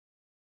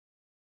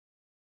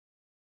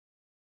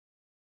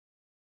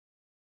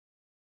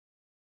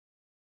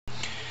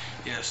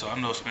Yeah, so I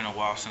know it's been a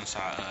while since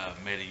I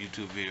made a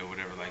YouTube video or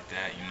whatever like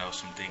that. You know,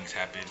 some things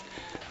happened.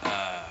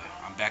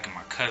 I'm back in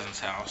my cousin's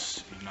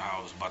house. You know,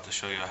 I was about to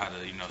show you how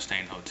to,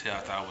 stay in a hotel. I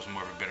thought it was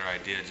more of a better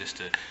idea just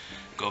to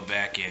go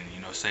back and,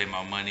 save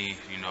my money,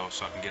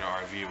 so I can get an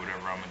RV or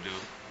whatever I'm gonna do,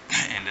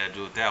 and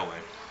do it that way.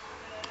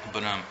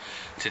 But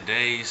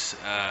today's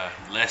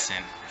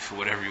lesson, for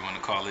whatever you want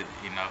to call it,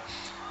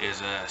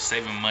 is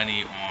saving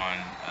money on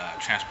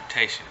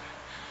transportation.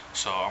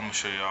 So I'm gonna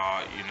show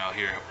y'all,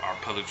 here our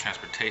public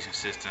transportation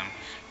system,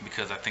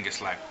 because I think it's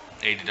like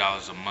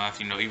 $80 a month.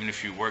 Even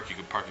if you work, you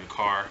could park your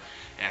car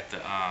at the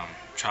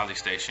trolley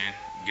station,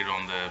 get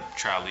on the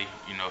trolley,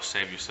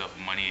 save yourself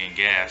money and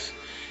gas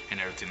and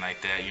everything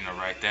like that.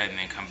 Ride that and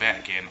then come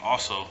back. And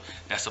also,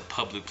 that's a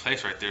public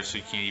place right there, so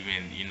you can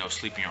even,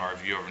 sleep in your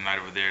RV overnight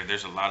over there.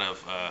 There's a lot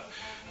of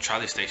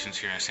trolley stations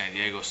here in San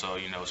Diego, so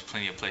there's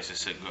plenty of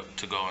places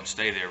to go and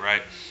stay there,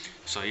 right?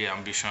 So yeah, I'm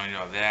gonna be showing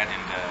y'all that,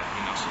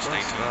 and so stay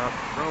Bus tuned. stop,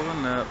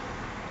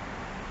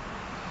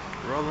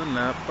 rolling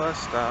up, bus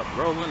stop,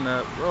 rolling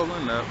up,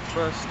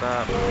 bus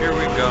stop. Here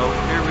we go,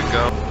 here we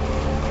go.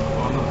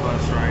 On the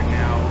bus right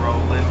now,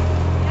 rolling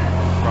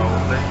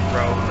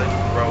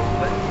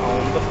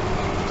on the.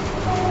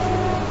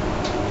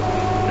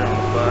 Get on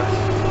the bus,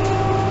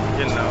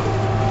 a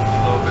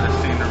little bit of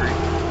scenery.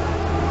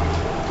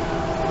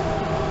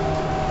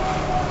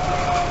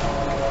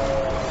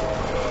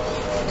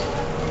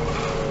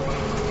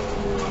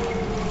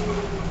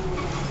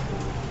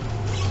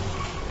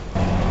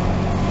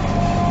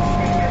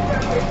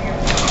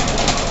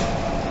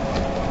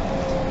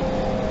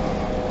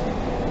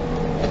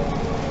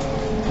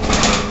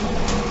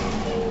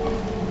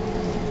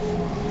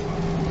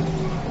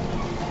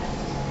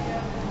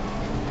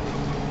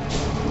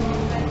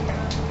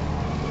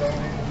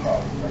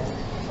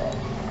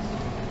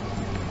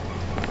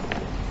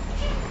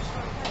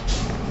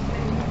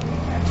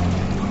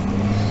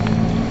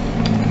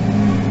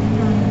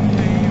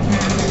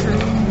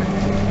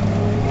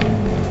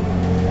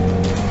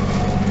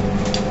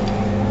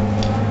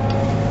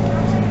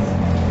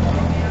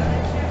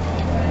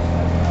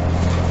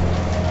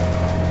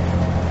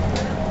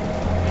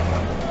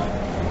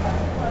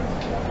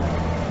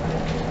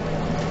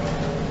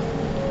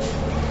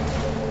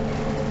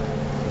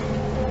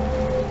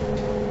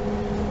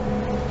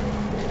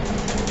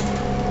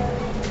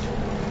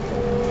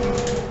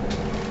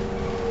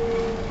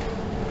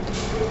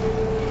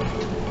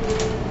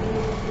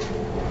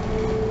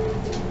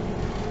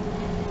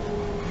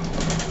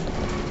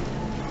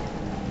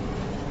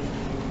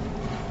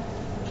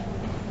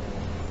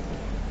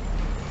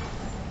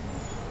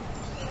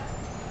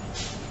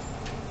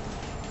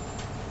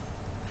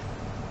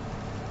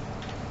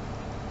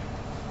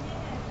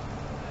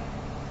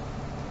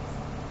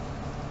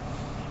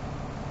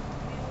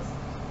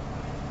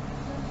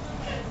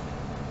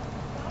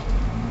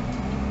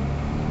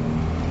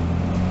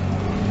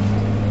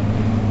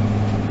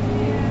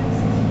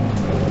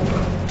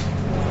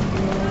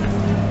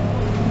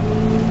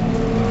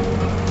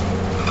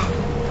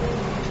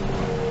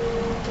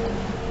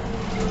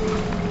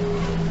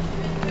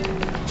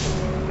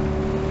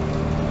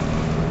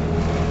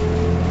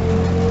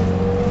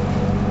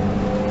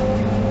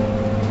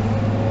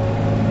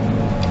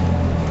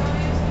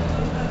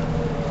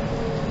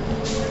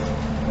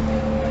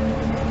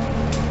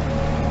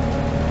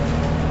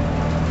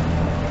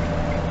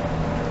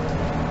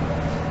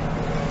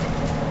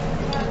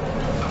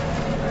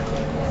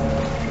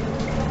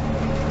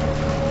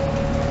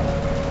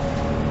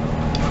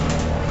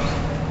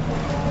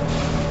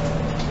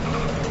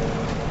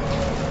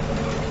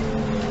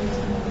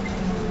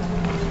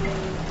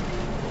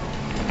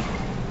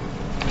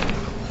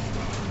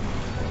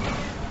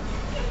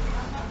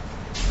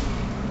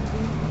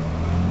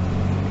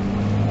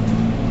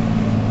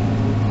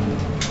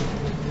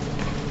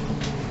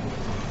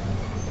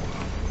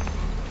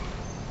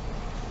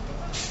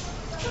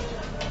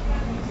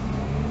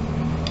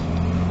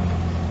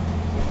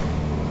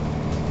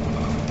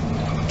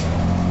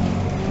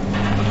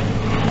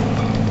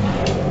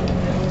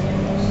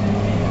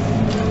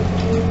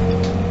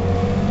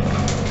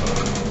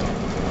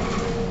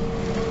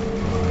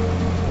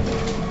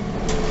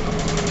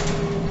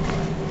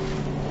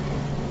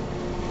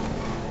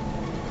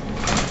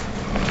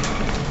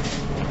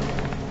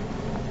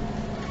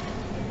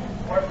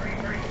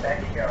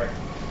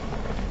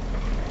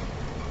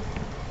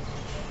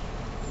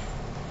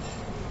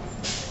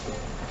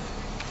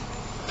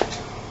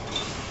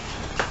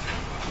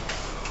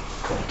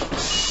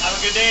 Have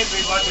a good day,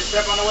 please watch your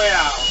step on the way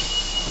out.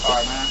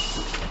 Alright, man.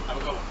 Have a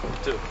good one. You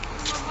too.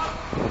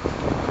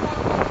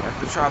 At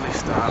the trolley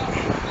stop.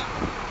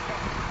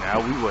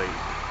 Now we wait.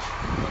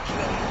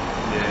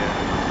 Yeah.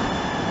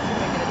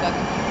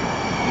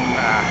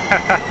 Nah.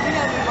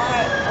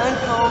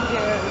 Uncombed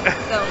hair.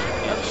 So.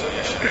 Yeah, so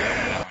yesterday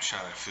I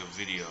shot a few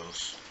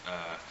videos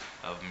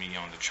of me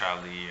on the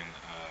trolley and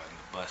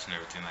the bus and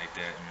everything like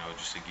that,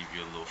 just to give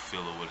you a little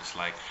feel of what it's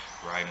like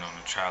riding on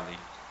the trolley.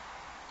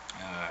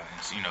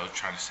 And,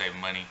 trying to save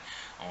money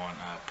on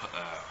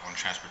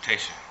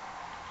transportation.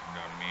 You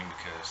know what I mean?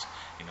 Because,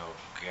 you know,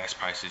 gas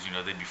prices, you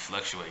know, they be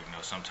fluctuating. You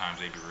know, sometimes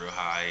they be real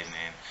high, and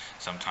then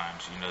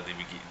sometimes, you know,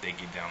 they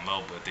get down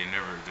low, but they're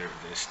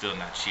still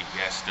not cheap.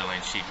 Gas still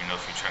ain't cheap. You know,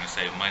 if you're trying to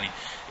save money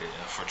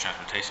for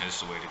transportation,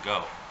 this is the way to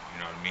go. You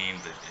know what I mean?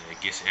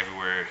 It gets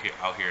everywhere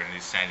out here in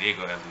San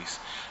Diego, at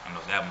least. I know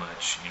that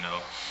much. You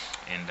know,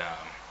 and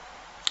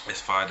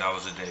it's $5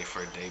 a day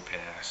for a day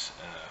pass.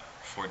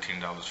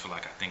 $14 for,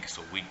 like, I think it's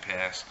a week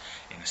pass,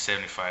 and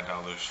 $75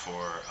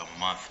 for a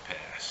month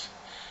pass.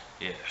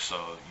 Yeah,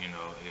 so, you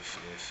know, if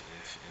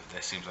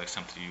that seems like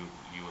something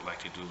you would like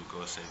to do to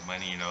go save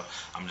money, you know,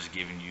 I'm just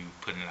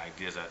putting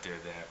ideas out there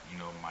that, you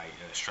know, might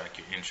strike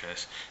your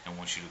interest and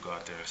want you to go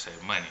out there and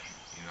save money.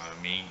 You know what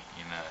I mean?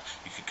 And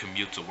you can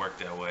commute to work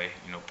that way.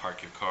 You know,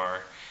 park your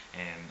car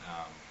and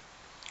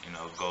you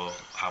know, go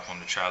hop on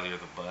the trolley or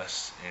the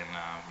bus, and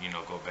you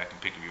know, go back and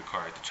pick up your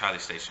car at the trolley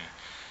station.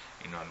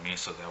 You know what I mean?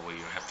 So that way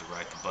you don't have to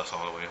ride the bus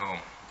all the way home.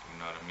 You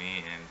know what I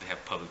mean? And they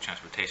have public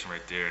transportation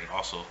right there. And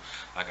also,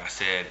 like I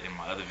said in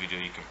my other video,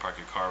 you can park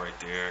your car right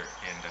there,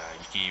 and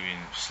you can even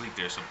sleep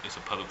there. So it's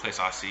a public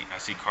place. I see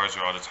cars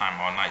there all the time,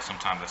 all night.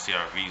 Sometimes I see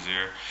RVs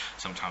there.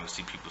 Sometimes I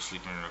see people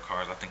sleeping in their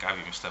cars. I think I've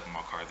even slept in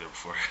my car there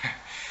before.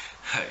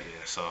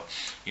 Yeah. So,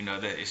 you know,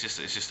 that it's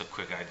just a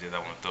quick idea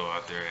that I want to throw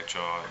out there at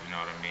y'all. You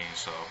know what I mean?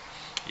 So,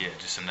 yeah,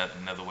 just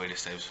another way to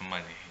save some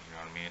money. You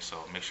know what I mean? So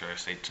make sure I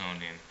stay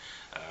tuned and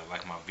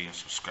like my video and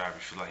subscribe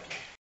if you like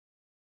it.